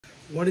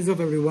What is up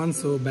everyone,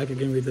 so back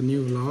again with a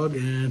new vlog,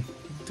 and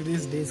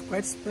today's day is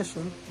quite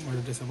special.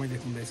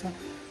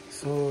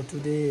 So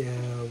today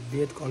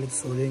B.Ed College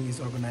Soreng is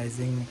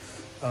organizing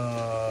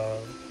a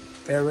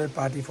farewell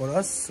party for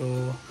us.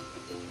 So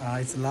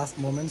it's the last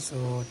moment,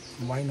 so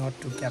why not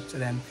to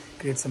capture and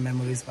create some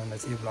memories from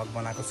this vlog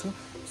banako chu.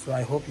 So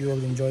I hope you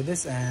will enjoy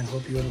this and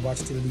hope you will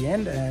watch till the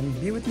end and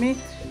be with me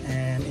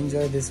and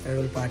enjoy this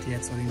farewell party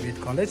at Soreng B.Ed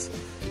College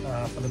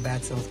for the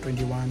batch of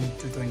 21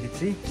 to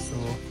 23. So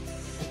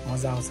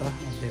maza aउँछ,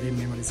 धेरै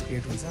memories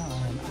create हुन्छ,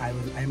 and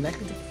I am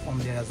likely to perform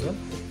there as well.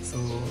 So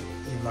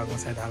yo vlog ma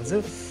सायद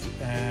हाल्छु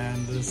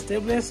and stay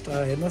blessed.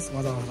 हेर्नुस्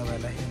मजा आउँछ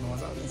तपाईहरुलाई, हेर्नु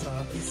मजा आउँछ.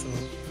 So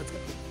let's go.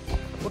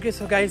 Okay,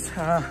 so guys,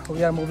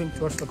 we are moving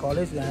towards the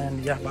college,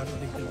 and yeah, बाटो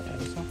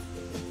देखिरहेको छ,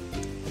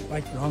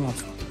 quite long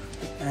also,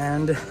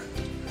 and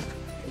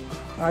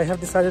I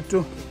have decided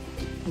to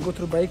go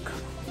through bike.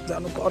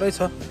 जानु करै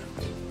छ,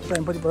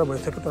 टाइम पनि पुरा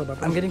भइसक्यो, तर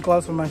I'm getting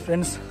calls from my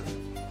friends.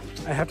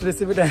 I have to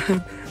receive it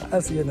and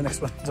I'll see you in the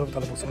next one. As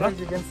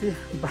you can see,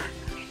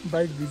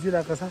 bike busy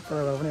रहेको छ,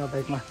 तर पनि अब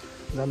बाइकमा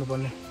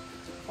जानुपर्ने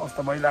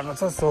अवस्था भइरहेको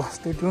छ. So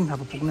stay tuned.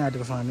 अब पुग्न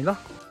आँटेको छौँ हामी ल.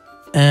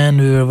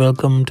 And we were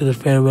welcomed to the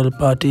farewell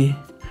party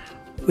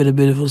with a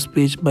beautiful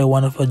speech by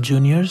one of our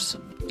juniors,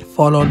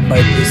 followed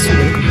by this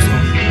welcome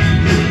song.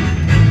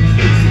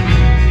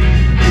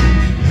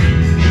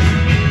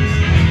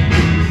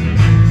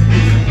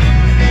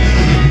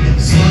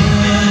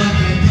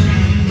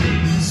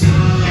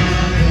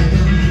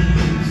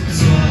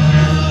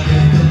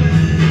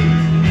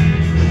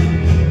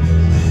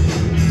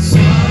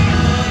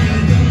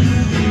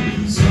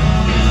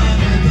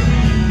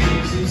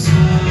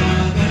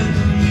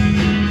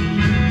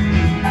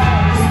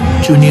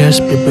 Juniors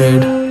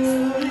prepared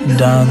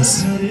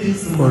dance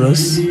for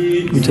us,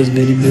 which was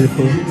very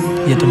beautiful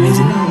yet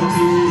amazing.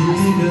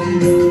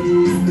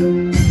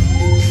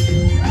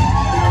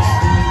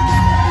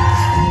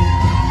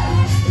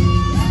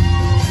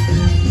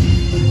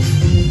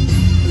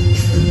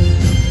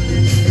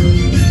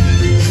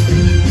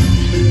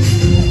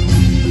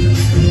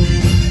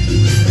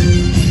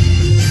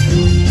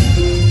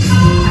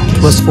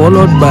 It was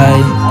followed by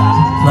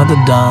another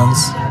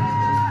dance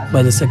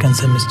by the second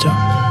semester,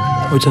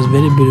 which was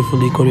very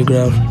beautifully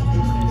choreographed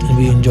and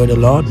we enjoyed a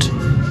lot.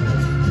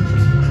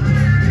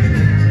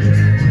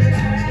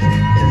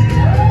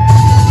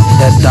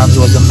 That dance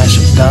was a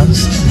mashup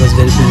dance. It was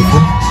very beautiful.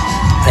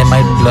 I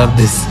might blur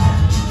this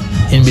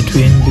in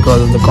between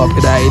because of the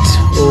copyright.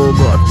 Oh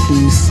God,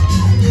 please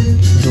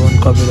don't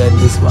copyright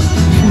this one.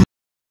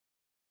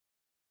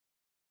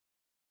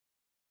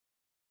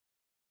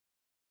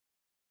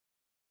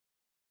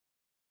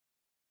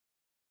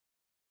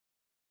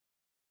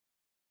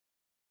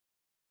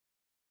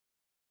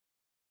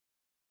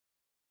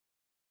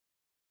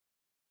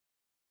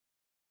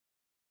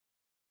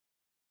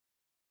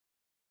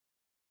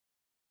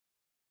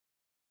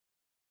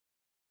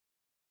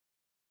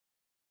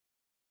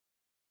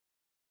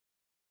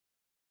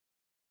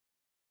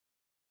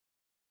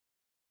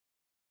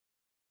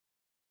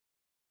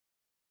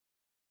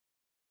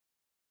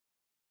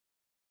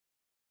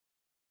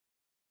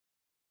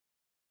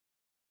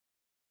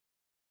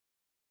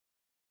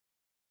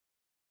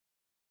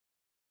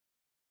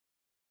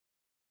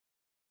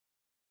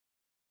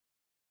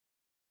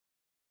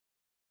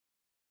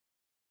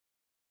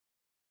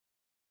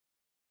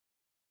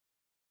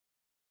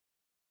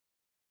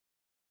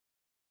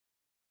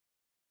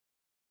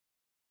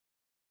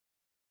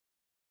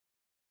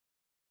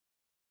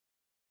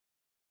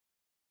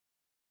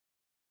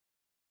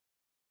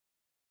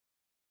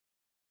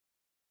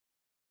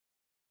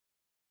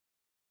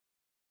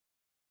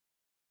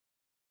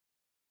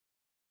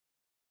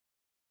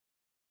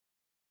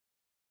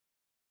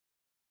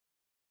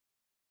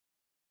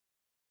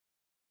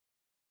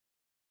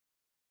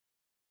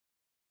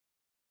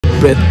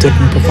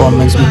 Breathtaking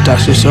performance with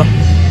Tashisha.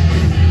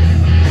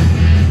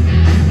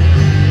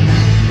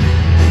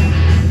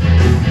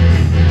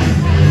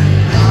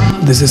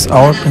 This is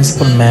our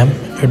principal ma'am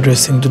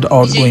addressing to the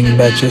outgoing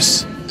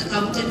batches.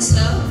 Accountant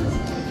sir,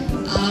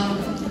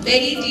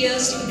 very dear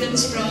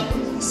students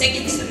from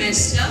second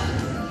semester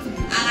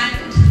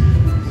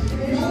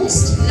and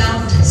most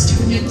loved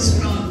students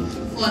from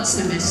fourth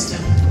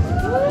semester.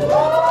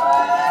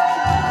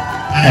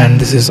 And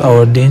this is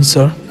our Dean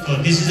sir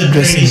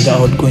addressing the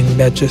outgoing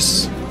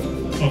batches.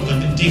 For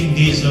conducting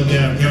this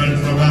farewell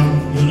program,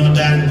 you know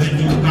that when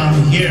you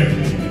come here,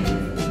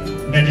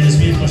 that is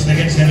mean for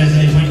second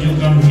semester, when you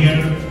come here,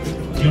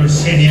 your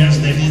seniors,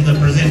 that is the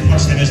present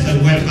first semester,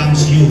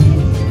 welcomes you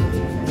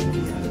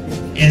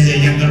as a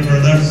younger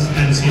brothers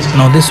and sisters.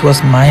 Now this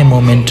was my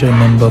moment to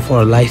remember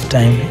for a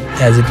lifetime,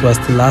 as it was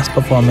the last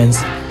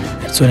performance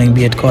at Soreng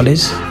B.Ed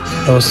College.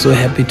 I was so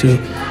happy to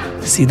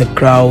see the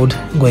crowd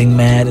going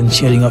mad and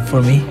cheering up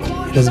for me.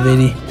 It was a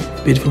very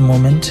beautiful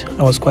moment.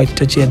 I was quite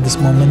touchy at this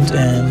moment,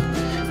 and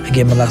I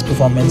gave my last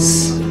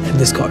performance at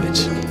this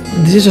college.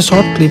 This is a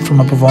short clip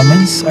from a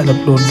performance. I'll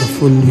upload the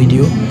full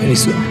video very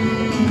soon.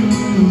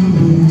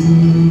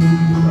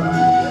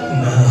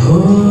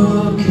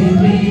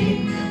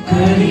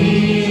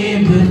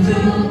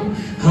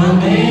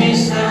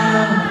 हमेशा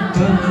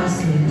पास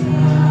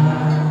था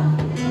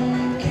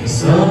कि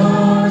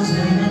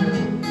सोचना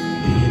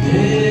भी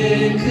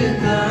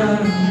देखता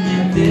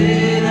मैं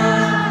तेरा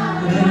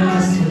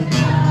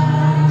रास्ता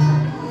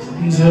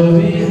जो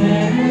भी है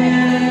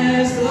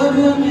सब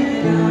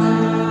मेरा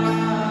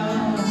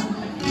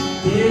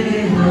तेरे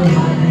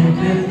हवाले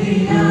कर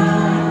दिया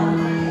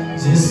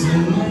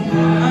जिस्म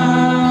का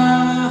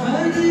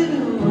हर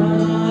रुआ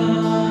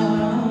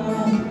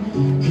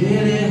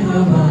तेरे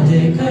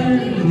हवाले कर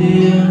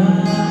दिया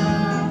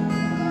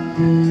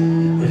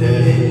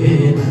रहे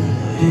न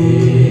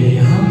रहे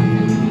हम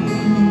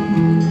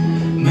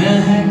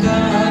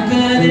महका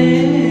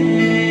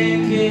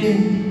करेंगे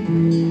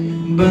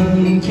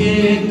बनके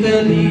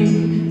कली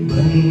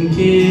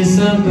बनके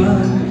सबा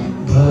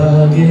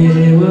भागे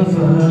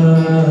वफा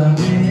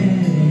में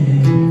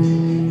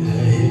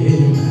रहे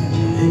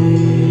न रहे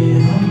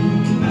हम.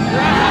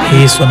 He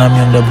is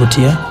Sonamyonda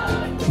Bhutia,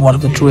 one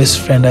of the truest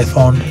friend I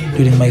found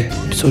during my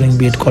Soreng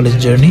B.Ed College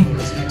journey,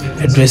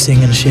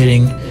 addressing and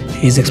sharing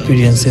his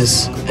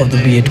experiences of the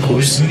B.Ed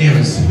course.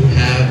 Juniors who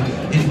have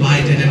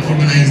invited and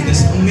organized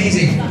this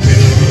amazing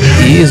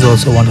program. He is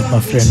also one of my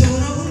friend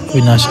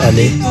Vinash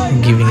Ale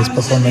giving his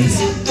performance,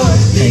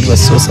 and it was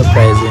so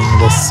surprising,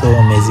 it was so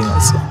amazing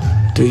also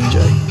to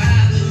enjoy.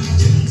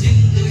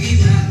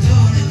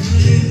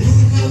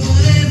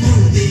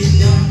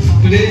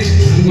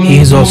 He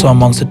is also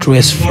amongst the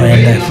truest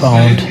friend I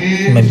found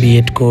in my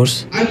B.Ed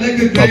course.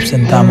 Tops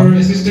in Tamil, a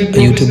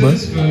YouTuber,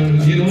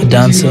 a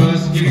dancer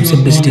from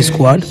Simplicity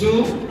Squad.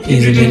 He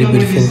is a very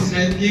beautiful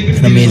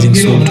and amazing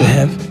soul to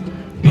have.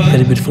 A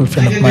very beautiful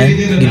friend of mine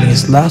giving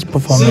his last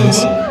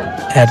performance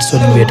at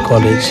Soreng B.Ed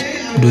College.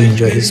 Do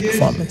enjoy his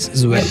performance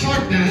as well.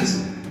 Short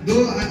dance,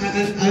 though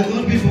I will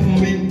not be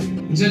performing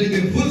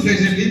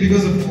full-fledgedly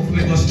because of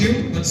my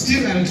costume, but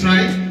still I will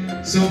try.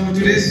 So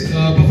today's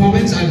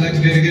performance I'd like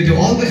to dedicate to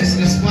all the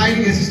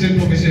aspiring assistant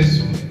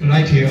professors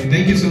right here.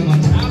 Thank you so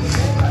much.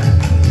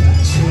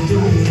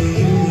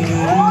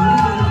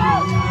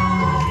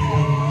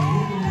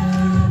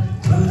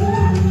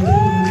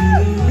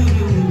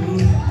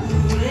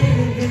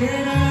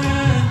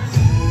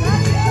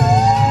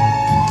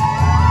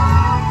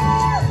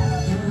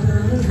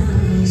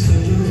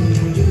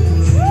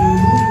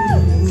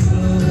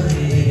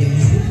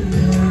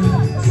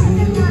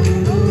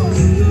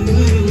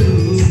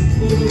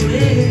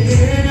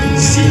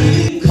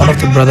 One of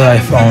the brother I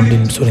found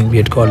in Soreng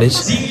B.Ed College,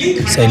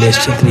 Sailesh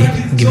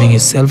Chitri, giving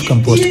his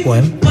self-composed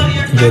poem.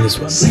 Enjoy this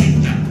one.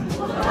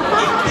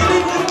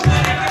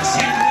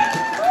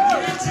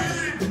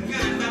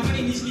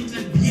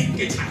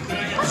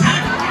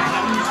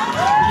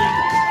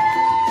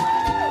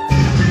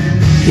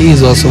 He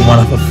is also one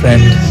of a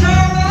friend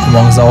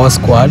amongst our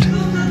squad,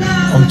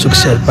 Omchuk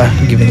Sherpa,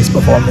 giving his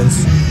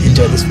performance.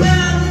 Enjoy this one.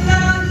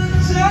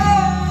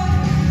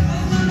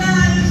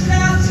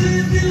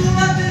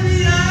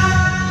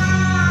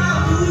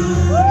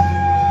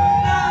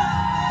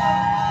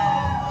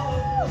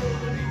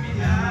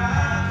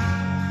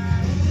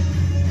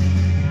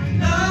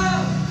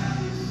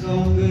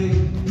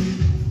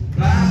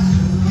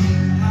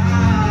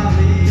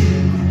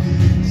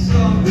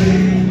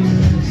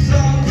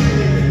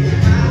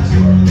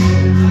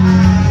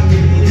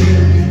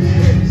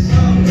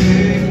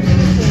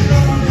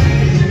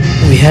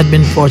 We had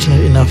been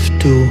fortunate enough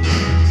to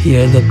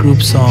hear the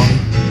group song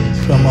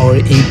from our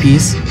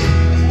APs,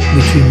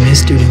 which we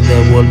missed during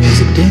the World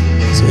Music Day.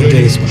 So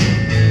enjoy this one.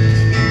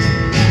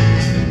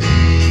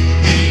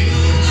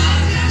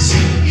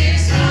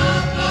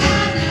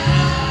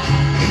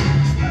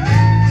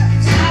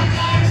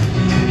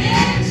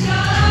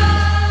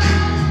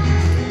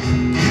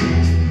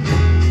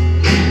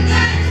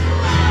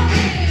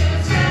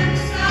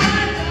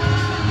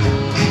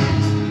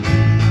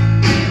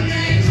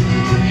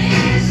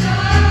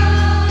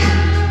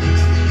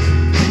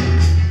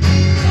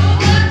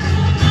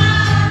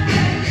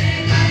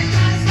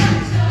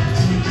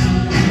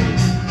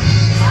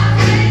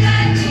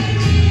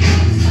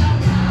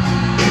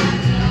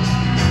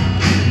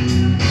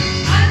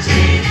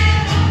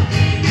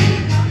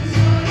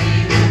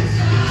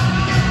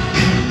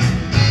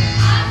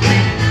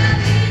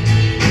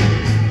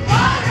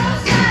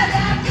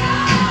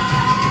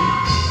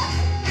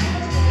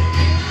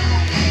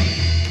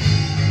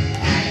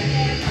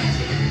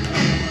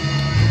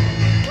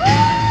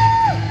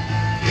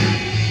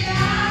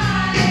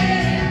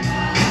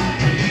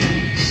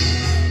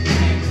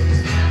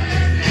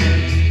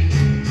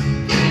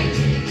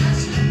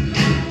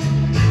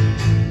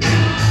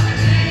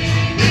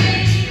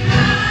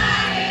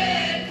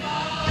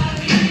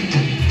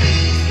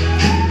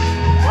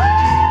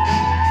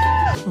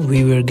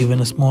 We were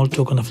given a small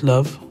token of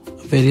love,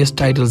 various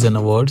titles and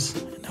awards,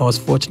 and I was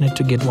fortunate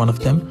to get one of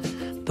them,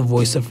 the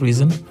Voice of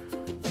Reason.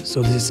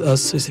 So this is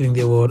us receiving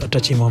the award, a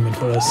touching moment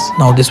for us.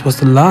 Now this was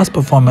the last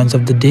performance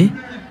of the day,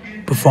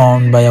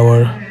 performed by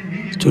our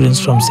students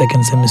from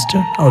second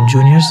semester, our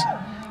juniors.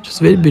 It was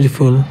very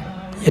beautiful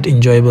yet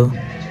enjoyable.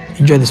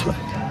 Enjoy this one.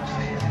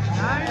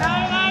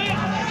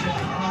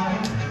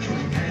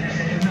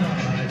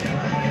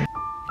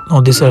 Now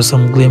these are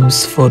some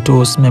glimpse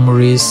photos,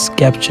 memories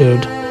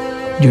captured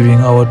during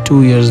our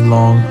 2 years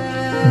long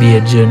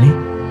B.Ed journey,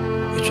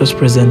 which was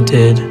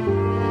presented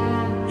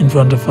in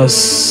front of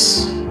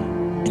us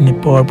in a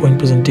PowerPoint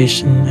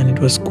presentation, and it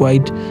was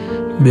quite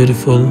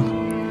beautiful.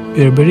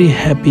 We are very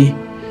happy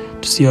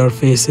to see our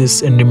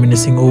faces and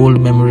reminiscing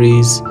old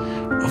memories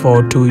of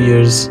our 2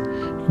 years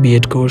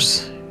B.Ed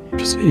course.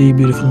 It was very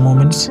beautiful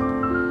moments.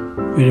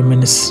 We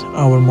reminisce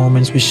our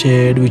moments we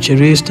shared, we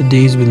cherished the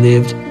days we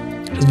lived.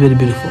 It was very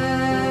beautiful.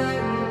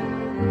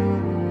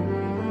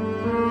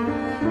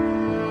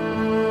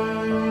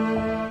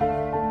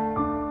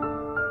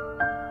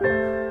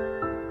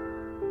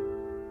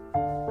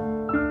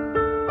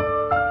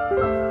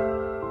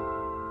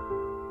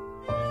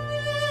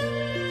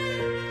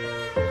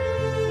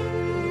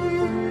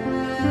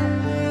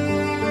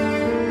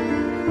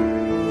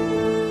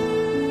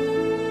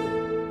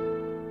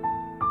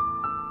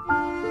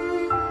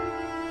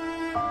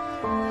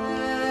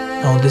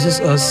 Now this is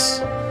us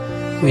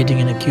waiting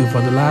in a queue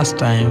for the last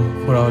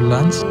time for our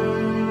lunch.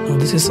 Now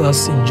this is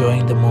us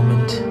enjoying the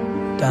moment,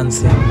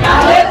 dancing to the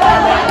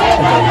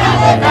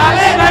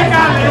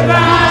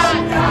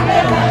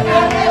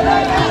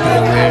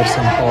wear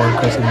some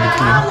polkas in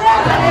between,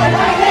 but we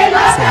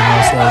sang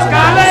ourselves in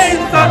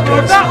dance and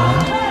enjoy this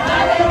moment.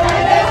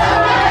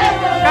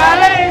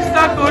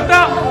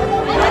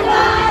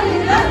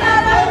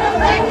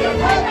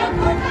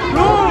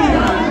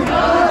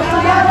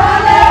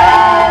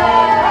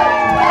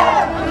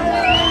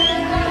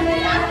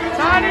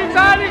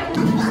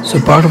 So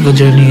part of the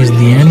journey is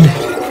the end,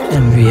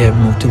 and we have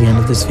moved to the end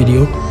of this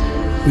video.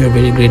 We are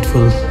very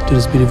grateful to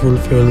this beautiful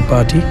farewell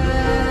party,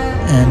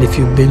 and if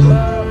you've been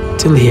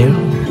till here,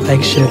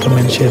 like, share,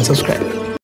 comment, share and subscribe.